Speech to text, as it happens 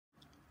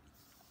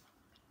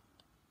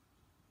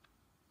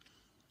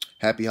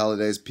Happy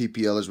holidays,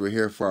 PPLers. We're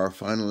here for our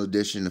final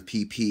edition of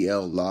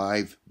PPL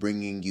Live,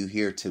 bringing you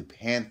here to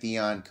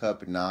Pantheon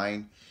Cup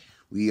 9.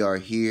 We are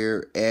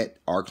here at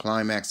our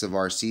climax of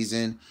our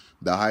season,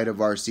 the height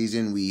of our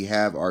season. We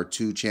have our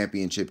two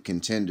championship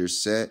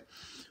contenders set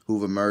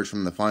who've emerged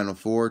from the Final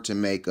Four to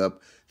make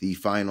up the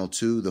final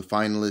two, the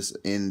finalists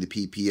in the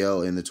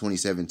PPL in the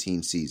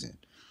 2017 season.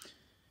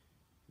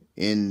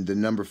 In the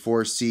number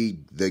 4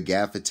 seed, the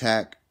Gaff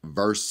Attack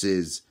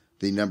versus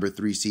the number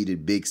 3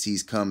 seeded Big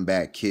C's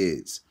Comeback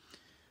Kids.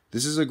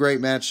 This is a great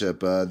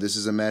matchup. This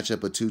is a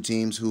matchup of two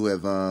teams who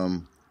have,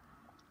 always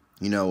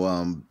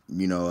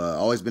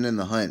been in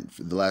the hunt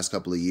for the last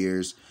couple of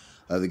years.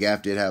 The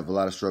Gaff did have a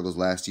lot of struggles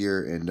last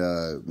year and,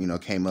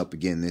 came up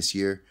again this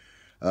year.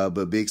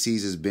 But Big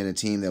C's has been a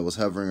team that was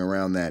hovering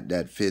around that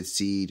 5th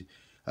seed.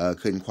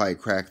 Couldn't quite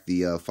crack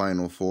the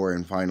Final Four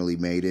and finally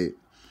made it.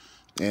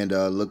 And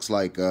looks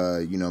like,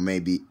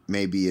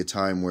 maybe a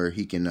time where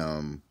he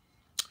can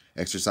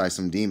exercise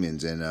some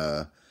demons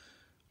and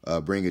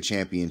bring a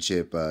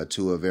championship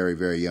to a very,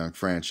 very young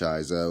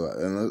franchise.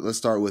 And let's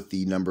start with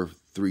the number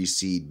 3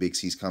 seed, Big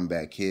C's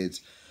Comeback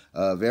Kids.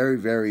 Very,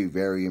 very,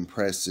 very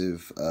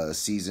impressive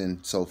season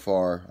so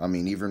far. I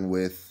mean, even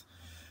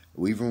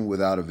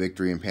without a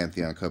victory in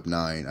Pantheon Cup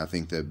 9, I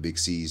think that Big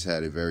C's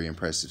had a very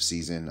impressive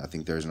season. I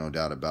think there's no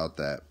doubt about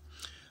that.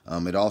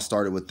 It all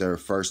started with their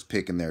first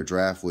pick in their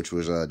draft, which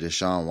was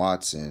Deshaun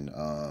Watson,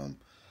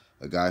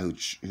 a guy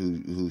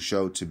who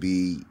showed to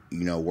be,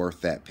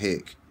 worth that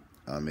pick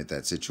at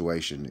that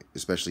situation,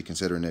 especially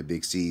considering that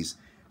Big C's,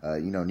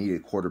 needed a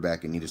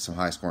quarterback and needed some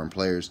high-scoring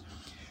players.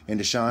 And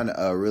Deshaun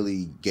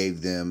really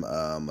gave them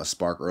a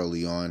spark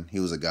early on. He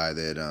was a guy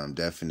that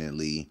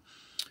definitely,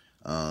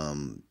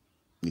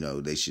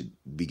 they should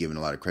be given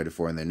a lot of credit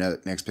for. And their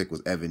next pick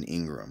was Evan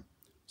Ingram.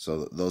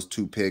 So those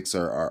two picks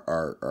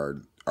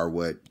are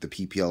what the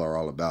PPL are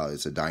all about.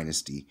 It's a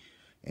dynasty.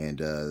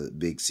 And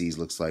Big C's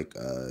looks like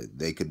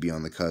they could be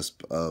on the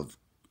cusp of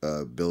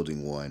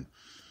building one,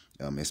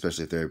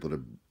 especially if they're able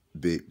to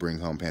bring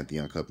home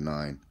Pantheon Cup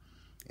 9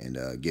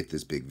 and get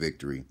this big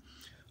victory.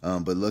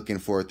 But looking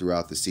forward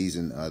throughout the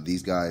season,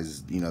 these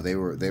guys, they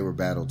were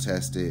battle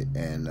tested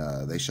and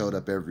they showed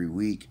up every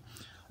week,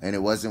 and it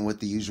wasn't with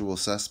the usual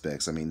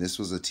suspects. I mean, this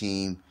was a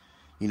team,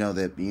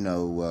 that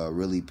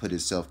really put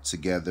itself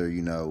together.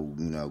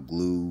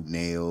 Glue,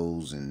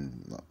 nails,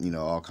 and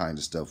all kinds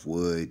of stuff,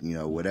 wood,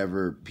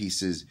 whatever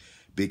pieces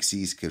Big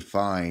C's could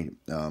find,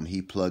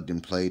 he plugged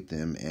and played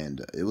them,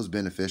 and it was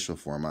beneficial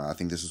for him. I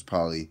think this was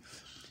probably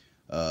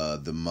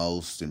the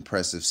most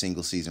impressive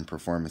single season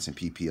performance in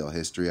PPL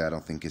history. I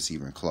don't think it's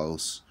even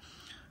close.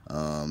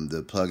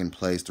 The plug and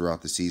plays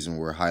throughout the season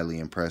were highly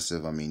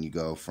impressive. I mean, you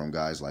go from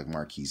guys like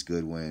Marquise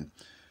Goodwin,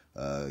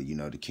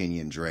 to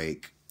Kenyon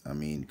Drake. I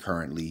mean,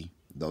 currently,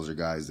 those are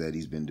guys that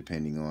he's been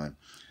depending on.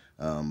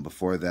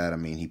 Before that, I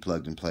mean, he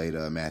plugged and played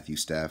Matthew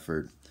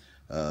Stafford.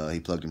 He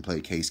plugged and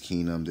played Case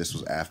Keenum. This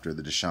was after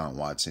the Deshaun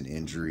Watson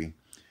injury.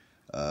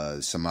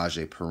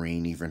 Samaje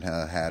Perine even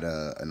had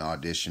an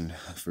audition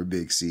for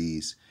Big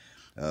C's.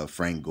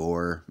 Frank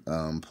Gore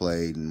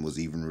played and was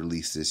even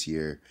released this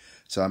year.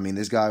 So, I mean,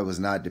 this guy was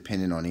not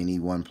dependent on any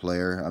one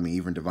player. I mean,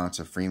 even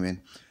Devonta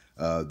Freeman,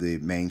 the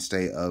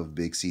mainstay of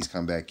Big C's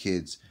Comeback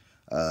Kids,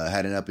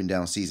 had an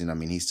up-and-down season. I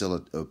mean, he's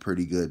still a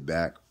pretty good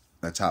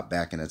top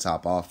back in a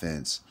top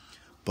offense.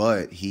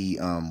 But he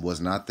was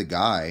not the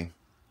guy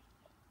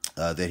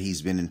that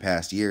he's been in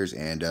past years,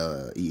 and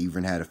he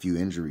even had a few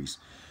injuries.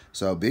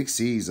 So Big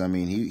C's, I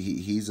mean,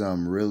 he's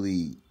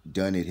really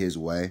done it his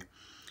way.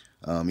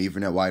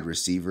 Even at wide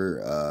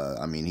receiver,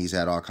 I mean, he's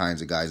had all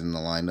kinds of guys in the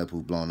lineup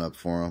who've blown up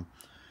for him.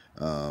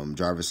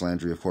 Jarvis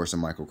Landry, of course,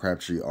 and Michael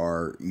Crabtree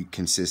are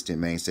consistent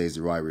mainstays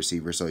at wide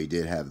receiver, so he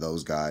did have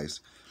those guys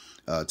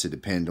to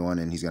depend on,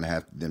 and he's going to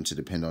have them to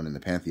depend on in the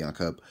Pantheon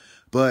Cup.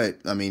 But,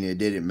 I mean, it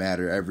didn't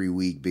matter. Every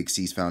week, Big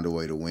C's found a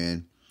way to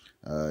win.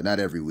 Not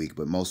every week,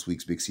 but most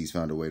weeks, Big C's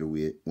found a way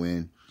to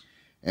win.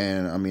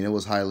 And, I mean, it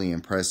was highly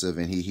impressive,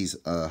 and he's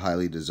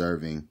highly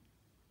deserving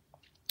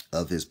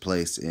of his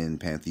place in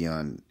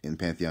Pantheon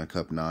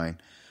Cup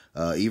 9.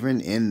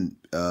 Even in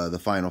the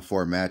Final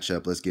Four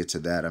matchup, let's get to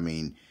that. I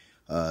mean,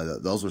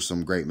 those were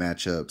some great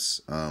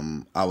matchups.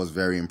 I was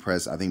very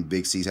impressed. I think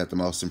Big C's had the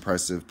most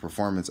impressive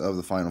performance of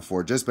the Final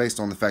Four, just based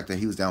on the fact that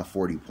he was down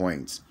 40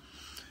 points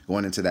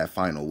going into that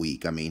final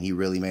week. I mean, he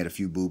really made a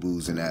few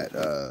boo-boos in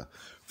that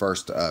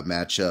first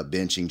matchup,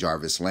 benching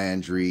Jarvis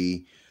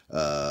Landry,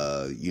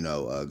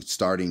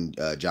 starting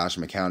Josh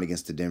McCown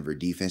against the Denver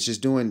defense,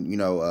 just doing,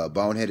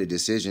 boneheaded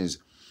decisions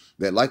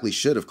that likely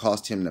should have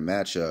cost him the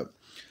matchup.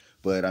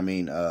 But, I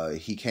mean,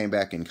 he came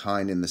back in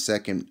kind in the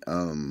second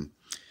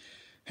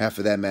half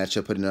of that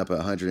matchup, putting up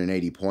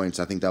 180 points.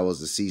 I think that was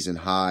the season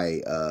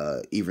high,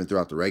 even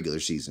throughout the regular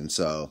season.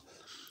 So,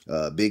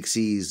 Big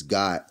C's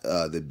got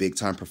the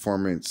big-time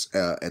performance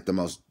at the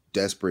most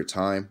desperate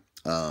time,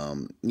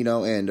 really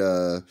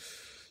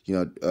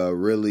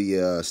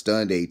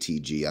stunned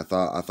ATG. I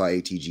thought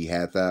ATG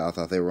had that. I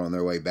thought they were on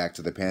their way back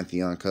to the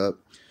Pantheon Cup.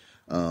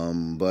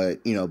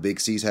 But, Big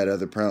C's had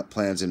other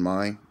plans in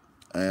mind.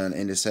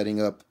 and is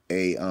setting up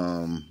a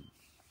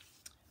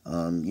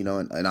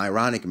an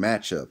ironic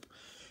matchup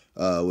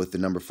with the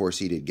number 4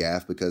 seeded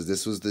Gaff, because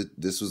this was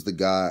the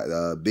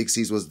guy. Big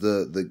C's was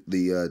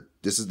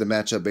this is the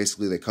matchup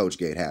basically that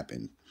Coachgate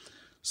happened.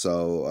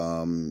 So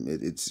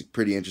it's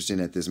pretty interesting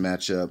that this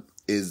matchup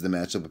is the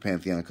matchup of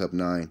Pantheon Cup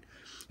 9,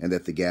 and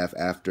that the Gaff,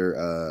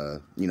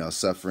 after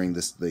suffering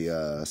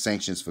the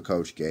sanctions for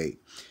Coachgate,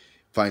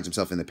 finds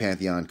himself in the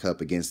Pantheon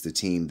Cup against the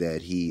team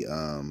that he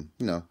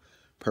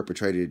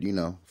perpetrated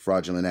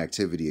fraudulent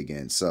activity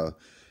against. So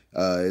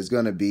it's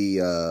going to be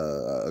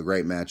a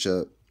great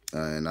matchup.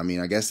 And I mean,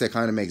 I guess that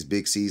kind of makes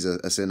Big C's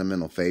a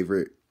sentimental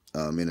favorite,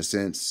 in a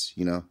sense,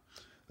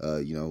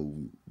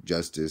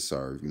 justice,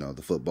 or,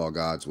 the football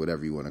gods,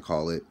 whatever you want to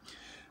call it.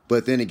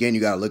 But then again,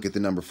 you got to look at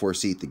the number 4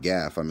 seed, the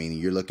Gaff. I mean,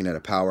 you're looking at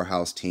a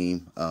powerhouse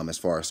team as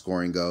far as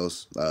scoring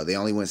goes. They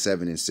only went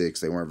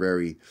 7-6. They weren't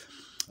very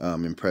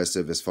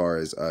impressive as far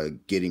as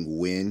getting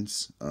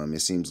wins.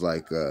 It seems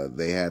like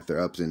they had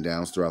their ups and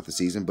downs throughout the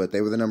season, but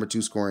they were the number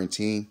 2 scoring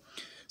team.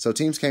 So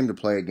teams came to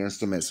play against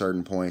them at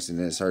certain points, and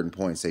then at certain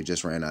points they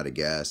just ran out of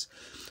gas.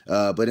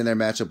 But in their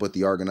matchup with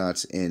the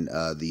Argonauts in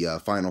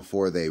the Final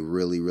Four, they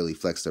really, really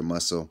flexed their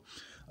muscle.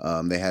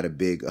 They had a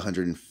big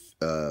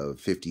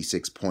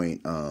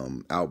 156-point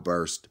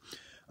outburst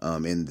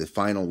in the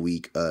final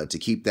week to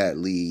keep that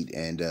lead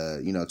and,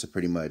 to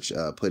pretty much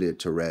put it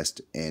to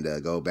rest and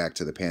go back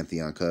to the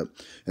Pantheon Cup.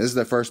 And this is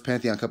their first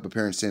Pantheon Cup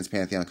appearance since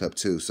Pantheon Cup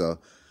 2. So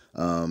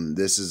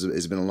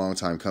it's been a long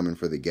time coming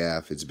for the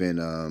Gaff. It's been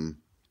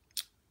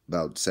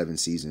about 7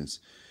 seasons.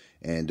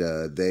 And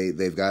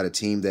they've got a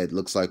team that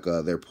looks like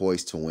they're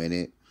poised to win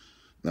it.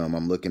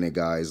 I'm looking at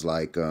guys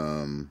like Zach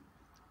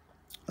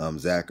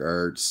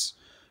Ertz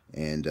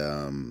and,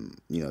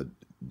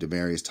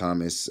 Demarius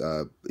Thomas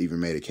even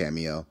made a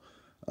cameo.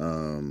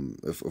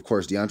 Of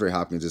course, DeAndre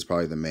Hopkins is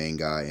probably the main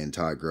guy, and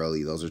Todd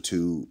Gurley. Those are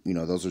two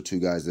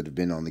guys that have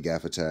been on the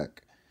Gaff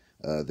attack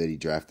that he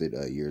drafted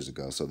years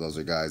ago. So those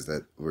are guys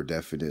that were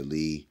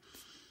definitely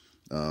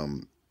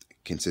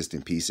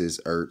consistent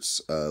pieces.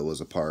 Ertz was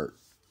a part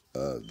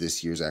of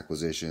this year's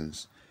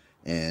acquisitions,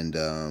 and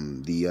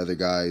the other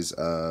guys,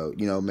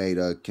 made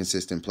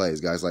consistent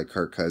plays. Guys like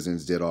Kirk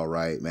Cousins did all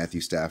right.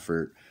 Matthew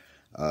Stafford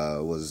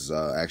was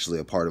actually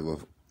a part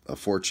of a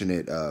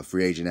fortunate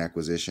free agent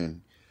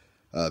acquisition.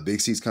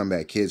 Big C's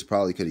comeback kids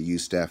probably could have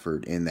used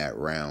Stafford in that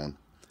round.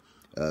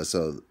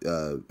 So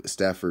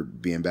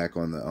Stafford being back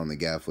on the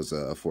Gaff was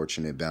a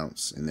fortunate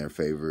bounce in their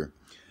favor.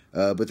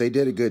 But they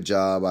did a good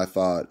job, I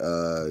thought,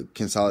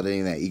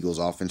 consolidating that Eagles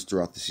offense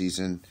throughout the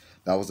season.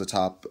 That was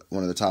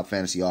one of the top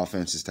fantasy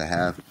offenses to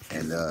have,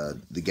 and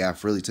the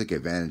Gaff really took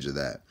advantage of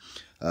that.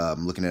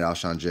 Looking at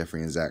Alshon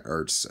Jeffrey and Zach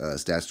Ertz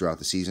stats throughout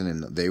the season,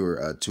 and they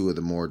were two of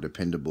the more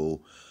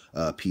dependable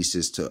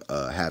pieces to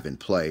have in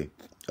play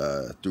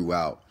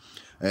throughout.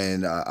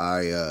 And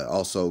I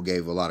also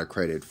gave a lot of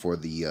credit for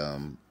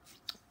the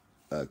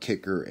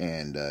kicker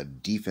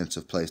and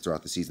defensive plays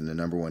throughout the season. The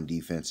number 1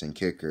 defense and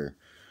kicker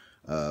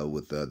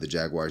with the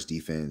Jaguars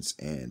defense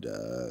and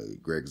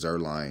Greg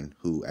Zuerlein,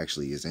 who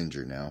actually is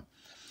injured now.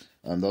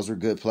 Those were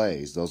good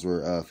plays. Those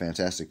were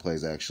fantastic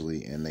plays,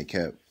 actually, and they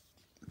kept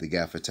the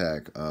Gaff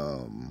attack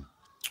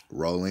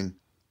rolling.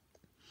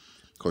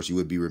 Of course, you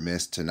would be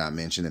remiss to not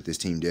mention that this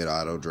team did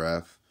auto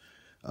draft.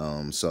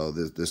 So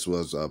this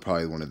was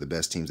probably one of the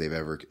best teams they've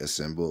ever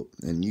assembled.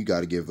 And you got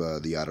to give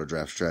the auto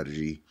draft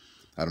strategy.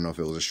 I don't know if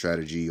it was a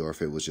strategy or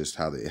if it was just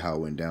how it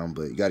went down,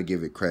 but you got to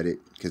give it credit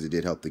because it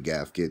did help the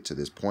Gaff get to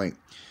this point.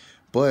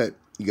 But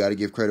you got to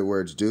give credit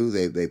where it's due.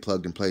 They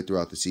plugged and played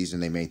throughout the season.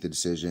 They made the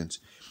decisions,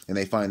 and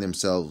they find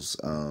themselves,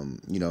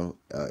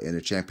 in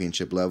a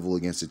championship level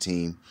against a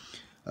team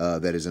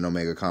that is an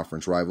Omega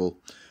Conference rival.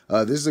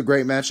 This is a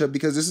great matchup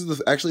because this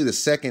is actually the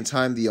second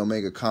time the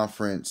Omega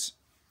Conference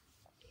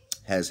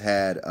has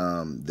had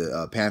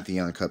the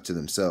Pantheon Cup to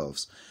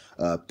themselves.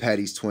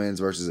 Patty's Twins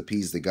versus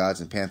Appease the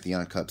Gods in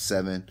Pantheon Cup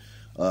 7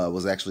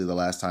 was actually the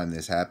last time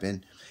this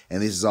happened.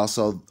 And this is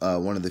also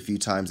one of the few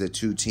times that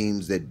 2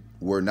 teams that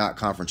were not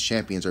conference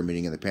champions are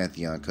meeting in the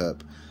Pantheon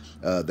Cup.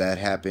 That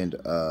happened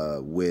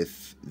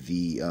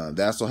that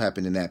also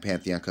happened in that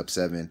Pantheon Cup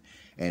 7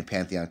 and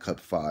Pantheon Cup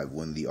 5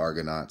 when the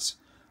Argonauts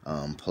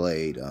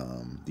played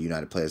the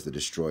United Players, the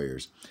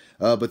Destroyers.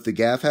 But the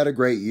Gaff had a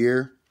great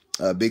year.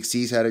 Big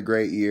C's had a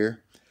great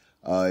year.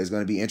 It's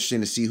going to be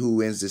interesting to see who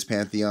wins this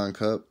Pantheon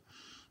Cup.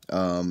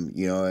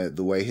 The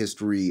way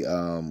history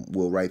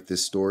will write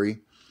this story.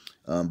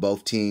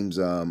 Both teams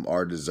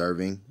are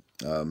deserving,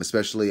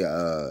 especially,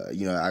 I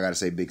got to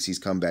say Big C's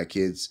comeback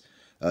kids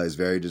is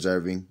very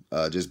deserving,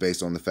 just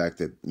based on the fact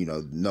that,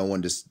 no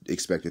one just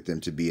expected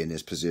them to be in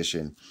this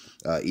position,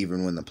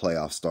 even when the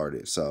playoffs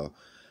started. So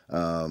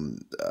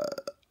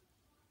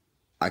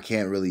I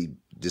can't really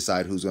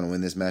decide who's going to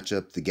win this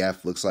matchup. The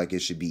Gaff looks like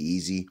it should be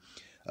easy.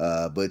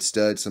 But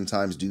studs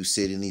sometimes do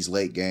sit in these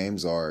late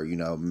games or,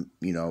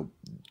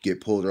 get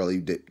pulled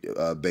early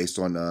based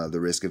on the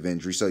risk of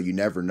injury. So you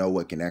never know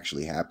what can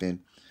actually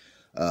happen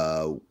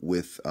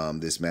with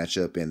this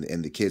matchup.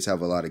 And the kids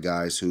have a lot of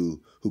guys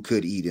who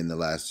could eat in the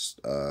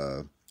last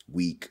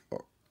week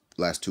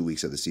last 2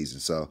 weeks of the season.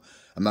 So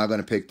I'm not going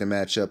to pick the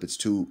matchup. It's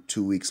two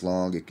weeks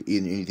long.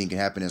 Anything can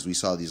happen, as we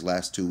saw these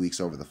last 2 weeks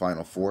over the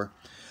Final Four.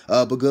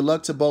 But good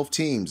luck to both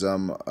teams.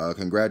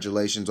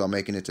 Congratulations on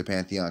making it to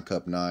Pantheon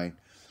Cup 9.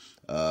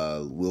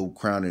 We'll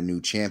crown a new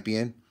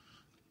champion.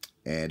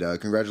 And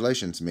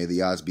congratulations. May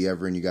the odds be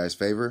ever in you guys'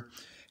 favor.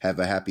 Have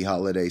a happy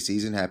holiday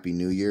season. Happy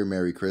New Year.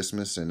 Merry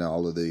Christmas and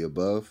all of the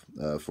above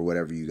for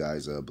whatever you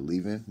guys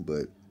believe in.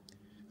 But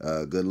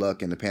good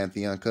luck in the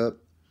Pantheon Cup.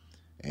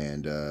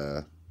 And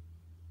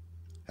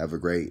have a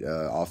great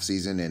off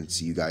season, and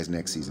see you guys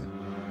next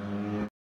season.